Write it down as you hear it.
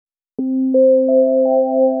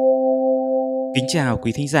Kính chào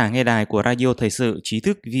quý thính giả nghe đài của Radio Thời sự Trí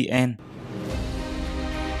thức VN.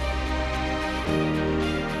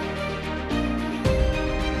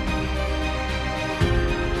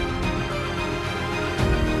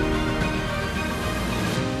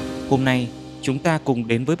 Hôm nay, chúng ta cùng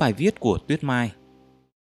đến với bài viết của Tuyết Mai.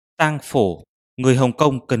 Tang Phổ, người Hồng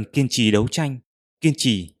Kông cần kiên trì đấu tranh, kiên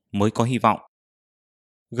trì mới có hy vọng.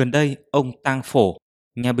 Gần đây, ông Tang Phổ,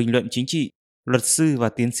 nhà bình luận chính trị, luật sư và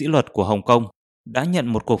tiến sĩ luật của Hồng Kông, đã nhận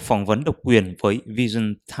một cuộc phỏng vấn độc quyền với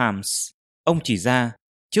Vision Times. Ông chỉ ra,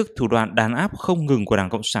 trước thủ đoạn đàn áp không ngừng của Đảng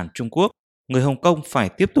Cộng sản Trung Quốc, người Hồng Kông phải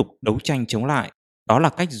tiếp tục đấu tranh chống lại. Đó là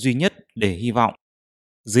cách duy nhất để hy vọng.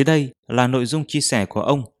 Dưới đây là nội dung chia sẻ của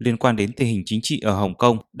ông liên quan đến tình hình chính trị ở Hồng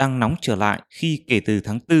Kông đang nóng trở lại khi kể từ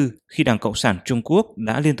tháng 4 khi Đảng Cộng sản Trung Quốc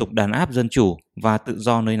đã liên tục đàn áp dân chủ và tự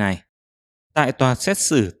do nơi này. Tại tòa xét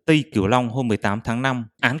xử Tây Cửu Long hôm 18 tháng 5,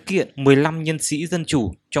 án kiện 15 nhân sĩ dân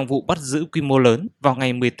chủ trong vụ bắt giữ quy mô lớn vào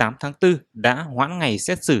ngày 18 tháng 4 đã hoãn ngày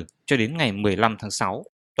xét xử cho đến ngày 15 tháng 6.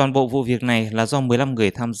 Toàn bộ vụ việc này là do 15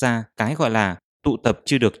 người tham gia cái gọi là tụ tập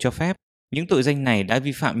chưa được cho phép. Những tội danh này đã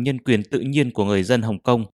vi phạm nhân quyền tự nhiên của người dân Hồng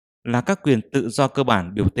Kông là các quyền tự do cơ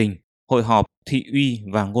bản biểu tình, hội họp, thị uy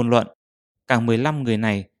và ngôn luận. Cả 15 người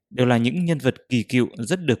này đều là những nhân vật kỳ cựu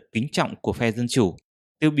rất được kính trọng của phe dân chủ,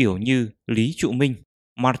 tiêu biểu như Lý Trụ Minh,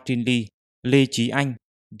 Martin Lee, Lê Chí Anh,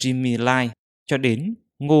 Jimmy Lai cho đến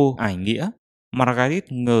Ngô Ải Nghĩa,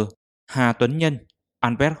 Margaret Ngờ, Hà Tuấn Nhân,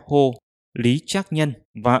 Albert Ho, Lý Trác Nhân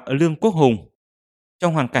và Lương Quốc Hùng.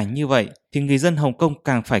 Trong hoàn cảnh như vậy thì người dân Hồng Kông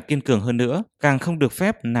càng phải kiên cường hơn nữa, càng không được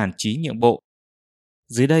phép nản chí nhượng bộ.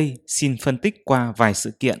 Dưới đây xin phân tích qua vài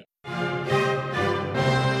sự kiện.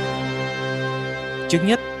 Trước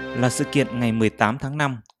nhất là sự kiện ngày 18 tháng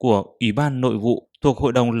 5 của Ủy ban Nội vụ thuộc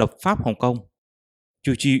Hội đồng Lập pháp Hồng Kông.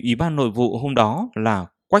 Chủ trì Ủy ban Nội vụ hôm đó là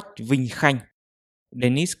Quách Vinh Khanh,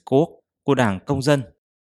 Dennis Kwok của Đảng Công dân.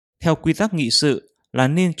 Theo quy tắc nghị sự là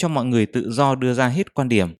nên cho mọi người tự do đưa ra hết quan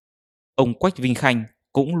điểm. Ông Quách Vinh Khanh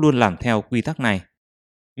cũng luôn làm theo quy tắc này.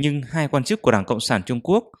 Nhưng hai quan chức của Đảng Cộng sản Trung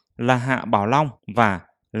Quốc là Hạ Bảo Long và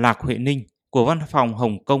Lạc Huệ Ninh của Văn phòng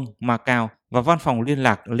Hồng Kông Macau và Văn phòng Liên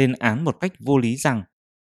lạc lên án một cách vô lý rằng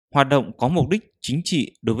hoạt động có mục đích chính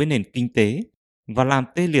trị đối với nền kinh tế và làm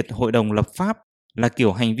tê liệt Hội đồng Lập pháp là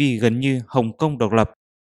kiểu hành vi gần như Hồng Kông độc lập.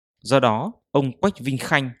 Do đó, ông Quách Vinh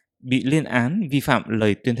Khanh bị lên án vi phạm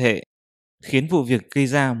lời tuyên thệ, khiến vụ việc gây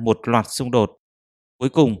ra một loạt xung đột. Cuối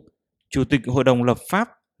cùng, Chủ tịch Hội đồng Lập pháp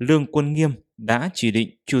Lương Quân Nghiêm đã chỉ định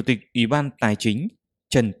Chủ tịch Ủy ban Tài chính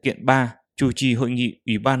Trần Kiện Ba chủ trì hội nghị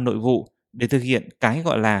Ủy ban Nội vụ để thực hiện cái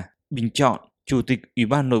gọi là bình chọn Chủ tịch Ủy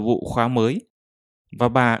ban Nội vụ khóa mới. Và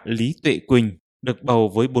bà Lý Tuệ Quỳnh được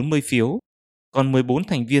bầu với 40 phiếu, còn 14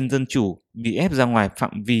 thành viên dân chủ bị ép ra ngoài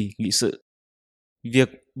phạm vi nghị sự. Việc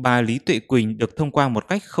bà Lý Tuệ Quỳnh được thông qua một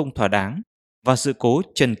cách không thỏa đáng và sự cố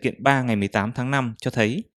Trần Kiện Ba ngày 18 tháng 5 cho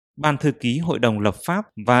thấy Ban thư ký Hội đồng Lập pháp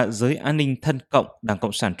và giới an ninh thân cộng Đảng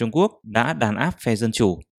Cộng sản Trung Quốc đã đàn áp phe dân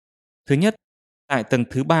chủ. Thứ nhất, tại tầng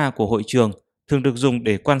thứ 3 của hội trường thường được dùng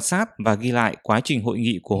để quan sát và ghi lại quá trình hội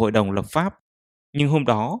nghị của Hội đồng Lập pháp. Nhưng hôm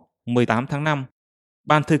đó, 18 tháng 5,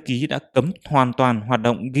 Ban thư ký đã cấm hoàn toàn hoạt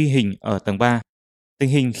động ghi hình ở tầng 3. Tình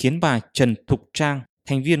hình khiến bà Trần Thục Trang,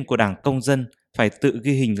 thành viên của Đảng Công dân, phải tự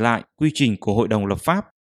ghi hình lại quy trình của Hội đồng Lập pháp.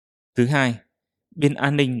 Thứ hai, bên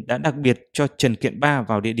an ninh đã đặc biệt cho Trần Kiện Ba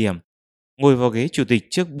vào địa điểm, ngồi vào ghế chủ tịch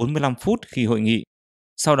trước 45 phút khi hội nghị,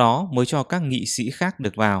 sau đó mới cho các nghị sĩ khác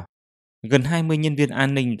được vào. Gần 20 nhân viên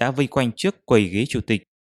an ninh đã vây quanh trước quầy ghế chủ tịch,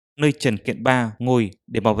 nơi Trần Kiện Ba ngồi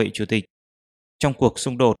để bảo vệ chủ tịch. Trong cuộc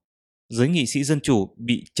xung đột, giới nghị sĩ dân chủ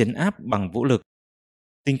bị trấn áp bằng vũ lực.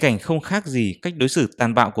 Tình cảnh không khác gì cách đối xử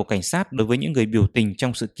tàn bạo của cảnh sát đối với những người biểu tình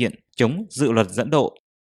trong sự kiện chống dự luật dẫn độ.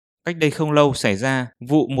 Cách đây không lâu xảy ra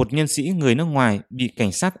vụ một nhân sĩ người nước ngoài bị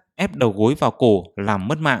cảnh sát ép đầu gối vào cổ làm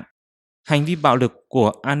mất mạng. Hành vi bạo lực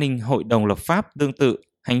của an ninh Hội đồng Lập pháp tương tự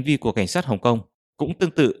hành vi của cảnh sát Hồng Kông, cũng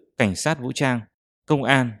tương tự cảnh sát vũ trang, công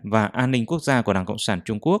an và an ninh quốc gia của Đảng Cộng sản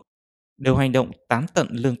Trung Quốc đều hành động tán tận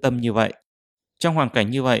lương tâm như vậy. Trong hoàn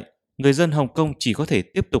cảnh như vậy, người dân Hồng Kông chỉ có thể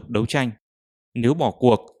tiếp tục đấu tranh. Nếu bỏ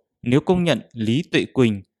cuộc, nếu công nhận Lý Tuệ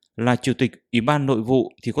Quỳnh là Chủ tịch Ủy ban Nội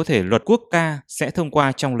vụ thì có thể luật quốc ca sẽ thông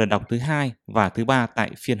qua trong lần đọc thứ 2 và thứ 3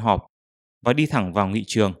 tại phiên họp và đi thẳng vào nghị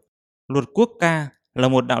trường. Luật quốc ca là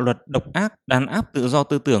một đạo luật độc ác đàn áp tự do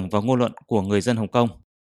tư tưởng và ngôn luận của người dân Hồng Kông.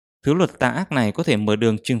 Thứ luật tà ác này có thể mở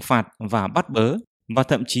đường trừng phạt và bắt bớ và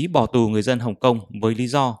thậm chí bỏ tù người dân Hồng Kông với lý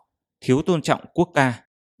do thiếu tôn trọng quốc ca.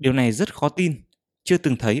 Điều này rất khó tin, chưa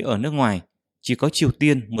từng thấy ở nước ngoài, chỉ có Triều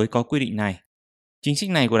Tiên mới có quy định này. Chính sách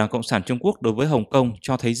này của Đảng Cộng sản Trung Quốc đối với Hồng Kông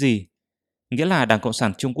cho thấy gì? Nghĩa là Đảng Cộng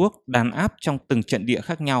sản Trung Quốc đàn áp trong từng trận địa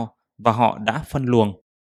khác nhau và họ đã phân luồng.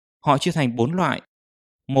 Họ chia thành 4 loại.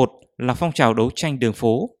 1 là phong trào đấu tranh đường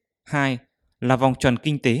phố, 2 là vòng tròn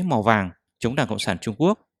kinh tế màu vàng chống Đảng Cộng sản Trung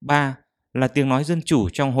Quốc, 3 là tiếng nói dân chủ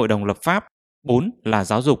trong Hội đồng lập pháp, 4 là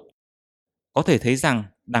giáo dục. Có thể thấy rằng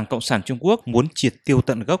Đảng Cộng sản Trung Quốc muốn triệt tiêu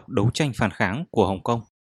tận gốc đấu tranh phản kháng của Hồng Kông.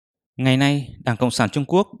 Ngày nay, Đảng Cộng sản Trung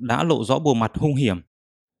Quốc đã lộ rõ bộ mặt hung hiểm.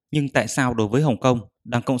 Nhưng tại sao đối với Hồng Kông,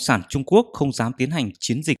 Đảng Cộng sản Trung Quốc không dám tiến hành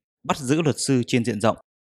chiến dịch bắt giữ luật sư trên diện rộng?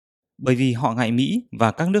 Bởi vì họ ngại Mỹ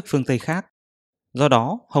và các nước phương Tây khác. Do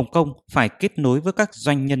đó, Hồng Kông phải kết nối với các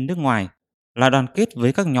doanh nhân nước ngoài, là đoàn kết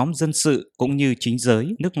với các nhóm dân sự cũng như chính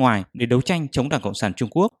giới nước ngoài để đấu tranh chống Đảng Cộng sản Trung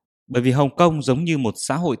Quốc. Bởi vì Hồng Kông giống như một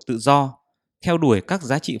xã hội tự do, theo đuổi các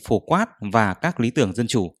giá trị phổ quát và các lý tưởng dân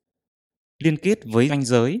chủ. Liên kết với doanh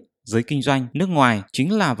giới, giới kinh doanh nước ngoài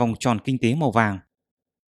chính là vòng tròn kinh tế màu vàng.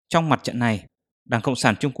 Trong mặt trận này, Đảng Cộng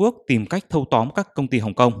sản Trung Quốc tìm cách thâu tóm các công ty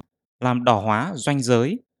Hồng Kông, làm đỏ hóa doanh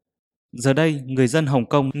giới. Giờ đây, người dân Hồng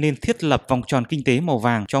Kông nên thiết lập vòng tròn kinh tế màu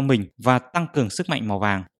vàng cho mình và tăng cường sức mạnh màu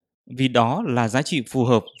vàng, vì đó là giá trị phù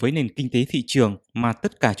hợp với nền kinh tế thị trường mà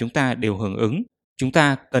tất cả chúng ta đều hưởng ứng. Chúng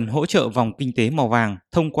ta cần hỗ trợ vòng kinh tế màu vàng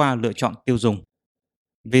thông qua lựa chọn tiêu dùng.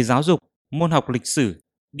 Về giáo dục, môn học lịch sử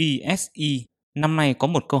DSE năm nay có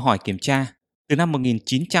một câu hỏi kiểm tra. Từ năm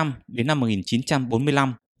 1900 đến năm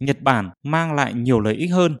 1945, Nhật Bản mang lại nhiều lợi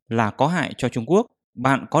ích hơn là có hại cho Trung Quốc.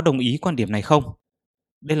 Bạn có đồng ý quan điểm này không?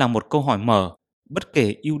 Đây là một câu hỏi mở, bất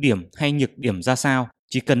kể ưu điểm hay nhược điểm ra sao,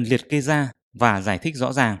 chỉ cần liệt kê ra và giải thích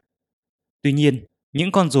rõ ràng. Tuy nhiên,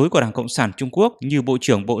 những con rối của Đảng Cộng sản Trung Quốc như Bộ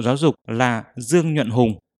trưởng Bộ Giáo dục là Dương Nhuận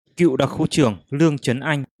Hùng, cựu đặc khu trưởng Lương Trấn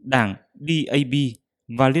Anh, đảng DAB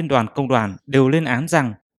và Liên đoàn Công đoàn đều lên án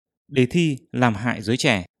rằng đề thi làm hại giới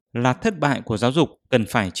trẻ là thất bại của giáo dục cần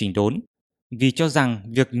phải chỉnh đốn, vì cho rằng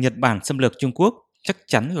việc Nhật Bản xâm lược Trung Quốc chắc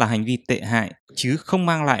chắn là hành vi tệ hại chứ không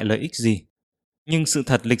mang lại lợi ích gì. Nhưng sự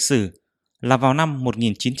thật lịch sử là vào năm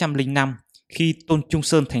 1905, khi Tôn Trung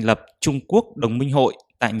Sơn thành lập Trung Quốc Đồng minh hội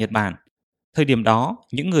tại Nhật Bản, thời điểm đó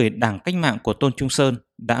những người đảng cách mạng của Tôn Trung Sơn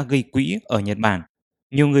đã gây quỹ ở Nhật Bản.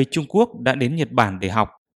 Nhiều người Trung Quốc đã đến Nhật Bản để học,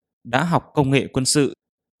 đã học công nghệ quân sự,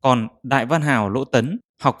 còn Đại Văn Hào Lỗ Tấn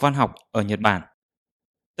học văn học ở Nhật Bản.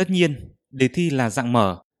 Tất nhiên, đề thi là dạng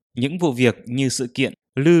mở. Những vụ việc như sự kiện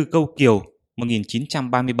Lư Câu Kiều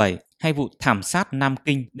 1937 hay vụ thảm sát Nam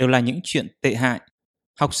Kinh đều là những chuyện tệ hại.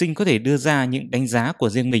 Học sinh có thể đưa ra những đánh giá của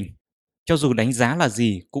riêng mình. Cho dù đánh giá là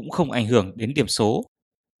gì cũng không ảnh hưởng đến điểm số.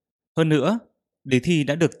 Hơn nữa, đề thi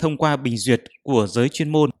đã được thông qua bình duyệt của giới chuyên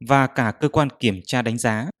môn và cả cơ quan kiểm tra đánh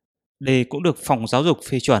giá. Đề cũng được Phòng Giáo dục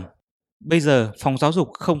phê chuẩn. Bây giờ Phòng Giáo dục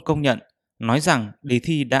không công nhận, nói rằng đề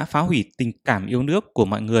thi đã phá hủy tình cảm yêu nước của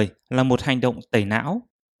mọi người, là một hành động tẩy não.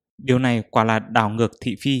 Điều này quả là đảo ngược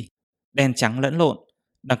thị phi, đen trắng lẫn lộn.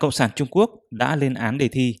 Đảng Cộng sản Trung Quốc đã lên án đề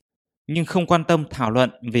thi, nhưng không quan tâm thảo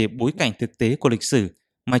luận về bối cảnh thực tế của lịch sử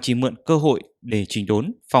mà chỉ mượn cơ hội để chỉnh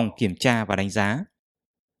đốn phòng kiểm tra và đánh giá.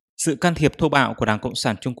 Sự can thiệp thô bạo của Đảng Cộng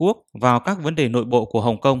sản Trung Quốc vào các vấn đề nội bộ của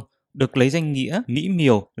Hồng Kông được lấy danh nghĩa mỹ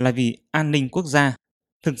miều là vì an ninh quốc gia,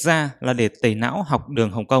 thực ra là để tẩy não học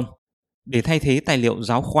đường Hồng Kông, để thay thế tài liệu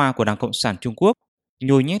giáo khoa của Đảng Cộng sản Trung Quốc,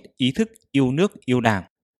 nhồi nhét ý thức yêu nước yêu đảng.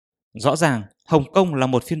 Rõ ràng, Hồng Kông là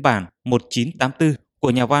một phiên bản 1984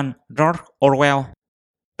 của nhà văn George Orwell.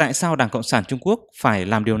 Tại sao Đảng Cộng sản Trung Quốc phải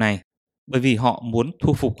làm điều này? Bởi vì họ muốn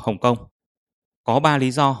thu phục Hồng Kông. Có 3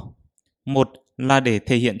 lý do. Một là để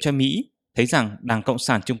thể hiện cho Mỹ thấy rằng Đảng Cộng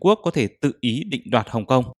sản Trung Quốc có thể tự ý định đoạt Hồng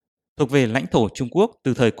Kông, thuộc về lãnh thổ Trung Quốc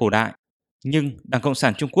từ thời cổ đại, nhưng Đảng Cộng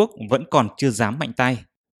sản Trung Quốc vẫn còn chưa dám mạnh tay.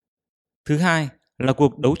 Thứ hai là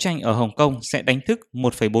cuộc đấu tranh ở Hồng Kông sẽ đánh thức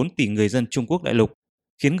 1,4 tỷ người dân Trung Quốc đại lục,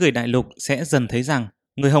 khiến người đại lục sẽ dần thấy rằng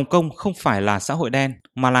người Hồng Kông không phải là xã hội đen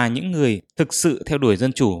mà là những người thực sự theo đuổi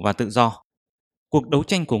dân chủ và tự do. Cuộc đấu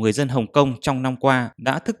tranh của người dân Hồng Kông trong năm qua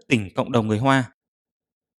đã thức tỉnh cộng đồng người Hoa.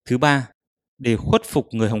 Thứ ba, để khuất phục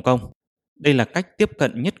người Hồng Kông. Đây là cách tiếp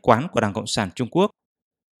cận nhất quán của Đảng Cộng sản Trung Quốc.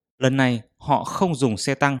 Lần này họ không dùng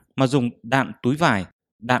xe tăng mà dùng đạn túi vải,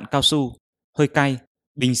 đạn cao su, hơi cay,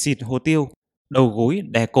 bình xịt hồ tiêu, đầu gối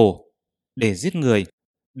đè cổ để giết người,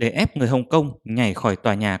 để ép người Hồng Kông nhảy khỏi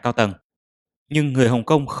tòa nhà cao tầng. Nhưng người Hồng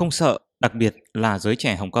Kông không sợ, đặc biệt là giới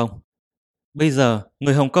trẻ Hồng Kông. Bây giờ,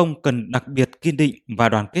 người Hồng Kông cần đặc biệt kiên định và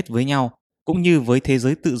đoàn kết với nhau, cũng như với thế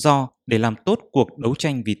giới tự do để làm tốt cuộc đấu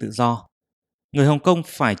tranh vì tự do. Người Hồng Kông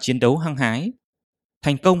phải chiến đấu hăng hái.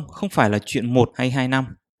 Thành công không phải là chuyện 1 hay 2 năm.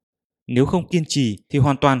 Nếu không kiên trì thì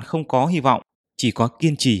hoàn toàn không có hy vọng, chỉ có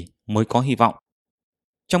kiên trì mới có hy vọng.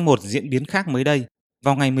 Trong một diễn biến khác mới đây,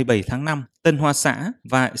 vào ngày 17 tháng 5, Tân Hoa Xã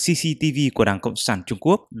và CCTV của Đảng Cộng sản Trung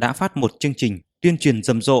Quốc đã phát một chương trình tuyên truyền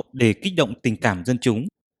rầm rộ để kích động tình cảm dân chúng.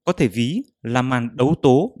 có thể ví là màn đấu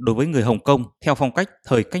tố đối với người Hồng Kông theo phong cách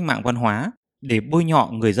thời cách mạng văn hóa để bôi nhọ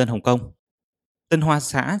người dân Hồng Kông. Tân Hoa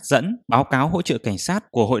Xã dẫn báo cáo hỗ trợ cảnh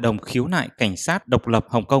sát của Hội đồng khiếu nại cảnh sát độc lập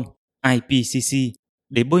Hồng Kông IPCC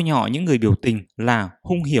để bôi nhọ những người biểu tình là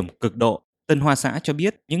hung hiểm cực độ. Tân Hoa Xã cho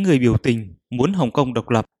biết những người biểu tình muốn Hồng Kông độc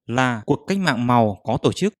lập là cuộc cách mạng màu có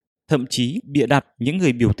tổ chức, thậm chí bịa đặt những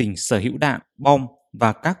người biểu tình sở hữu đạn, bom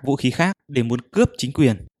và các vũ khí khác để muốn cướp chính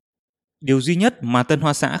quyền. Điều duy nhất mà Tân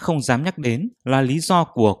Hoa Xã không dám nhắc đến là lý do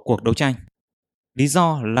của cuộc đấu tranh. Lý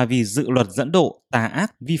do là vì dự luật dẫn độ tà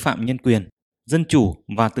ác vi phạm nhân quyền, dân chủ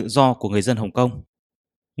và tự do của người dân Hồng Kông.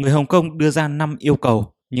 Người Hồng Kông đưa ra 5 yêu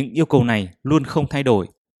cầu, những yêu cầu này luôn không thay đổi.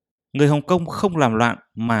 Người Hồng Kông không làm loạn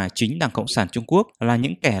mà chính Đảng Cộng sản Trung Quốc là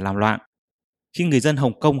những kẻ làm loạn. Khi người dân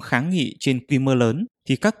Hồng Kông kháng nghị trên quy mô lớn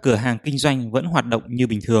thì các cửa hàng kinh doanh vẫn hoạt động như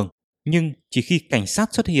bình thường. Nhưng chỉ khi cảnh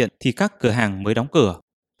sát xuất hiện thì các cửa hàng mới đóng cửa.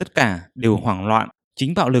 Tất cả đều hoảng loạn,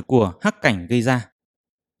 chính bạo lực của hắc cảnh gây ra.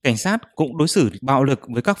 Cảnh sát cũng đối xử bạo lực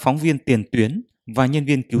với các phóng viên tiền tuyến và nhân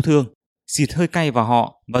viên cứu thương, xịt hơi cay vào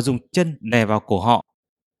họ và dùng chân đè vào cổ họ.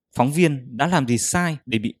 Phóng viên đã làm gì sai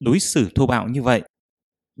để bị đối xử thô bạo như vậy?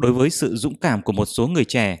 Đối với sự dũng cảm của một số người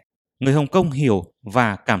trẻ, người Hồng Kông hiểu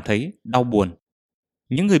và cảm thấy đau buồn.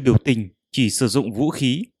 Những người biểu tình chỉ sử dụng vũ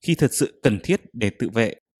khí khi thật sự cần thiết để tự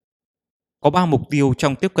vệ. Có 3 mục tiêu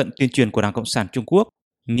trong tiếp cận tuyên truyền của Đảng Cộng sản Trung Quốc: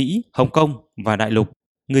 Mỹ, Hồng Kông và Đại lục.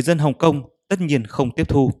 Người dân Hồng Kông tất nhiên không tiếp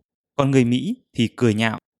thu, còn người Mỹ thì cười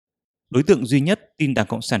nhạo. Đối tượng duy nhất tin Đảng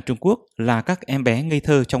Cộng sản Trung Quốc là các em bé ngây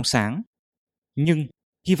thơ trong sáng. Nhưng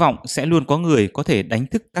hy vọng sẽ luôn có người có thể đánh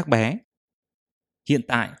thức các bé. Hiện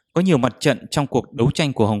tại có nhiều mặt trận trong cuộc đấu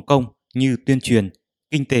tranh của Hồng Kông như tuyên truyền,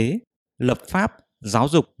 kinh tế, lập pháp, giáo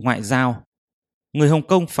dục, ngoại giao. Người Hồng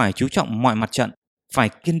Kông phải chú trọng mọi mặt trận, phải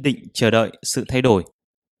kiên định chờ đợi sự thay đổi.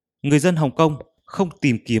 Người dân Hồng Kông không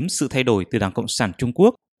tìm kiếm sự thay đổi từ Đảng Cộng sản Trung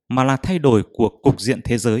Quốc mà là thay đổi của cục diện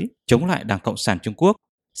thế giới chống lại Đảng Cộng sản Trung Quốc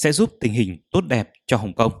sẽ giúp tình hình tốt đẹp cho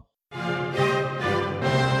Hồng Kông.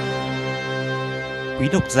 Quý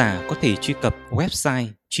độc giả có thể truy cập website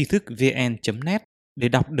tri thức vn.net để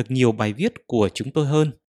đọc được nhiều bài viết của chúng tôi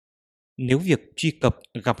hơn. Nếu việc truy cập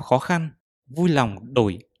gặp khó khăn, vui lòng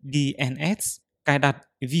đổi DNS, cài đặt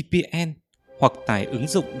VPN hoặc tải ứng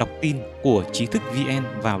dụng đọc tin của Trí thức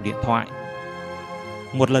VN vào điện thoại.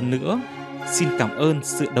 Một lần nữa, xin cảm ơn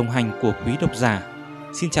sự đồng hành của quý độc giả.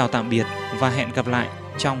 Xin chào tạm biệt và hẹn gặp lại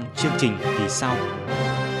trong chương trình kỳ sau.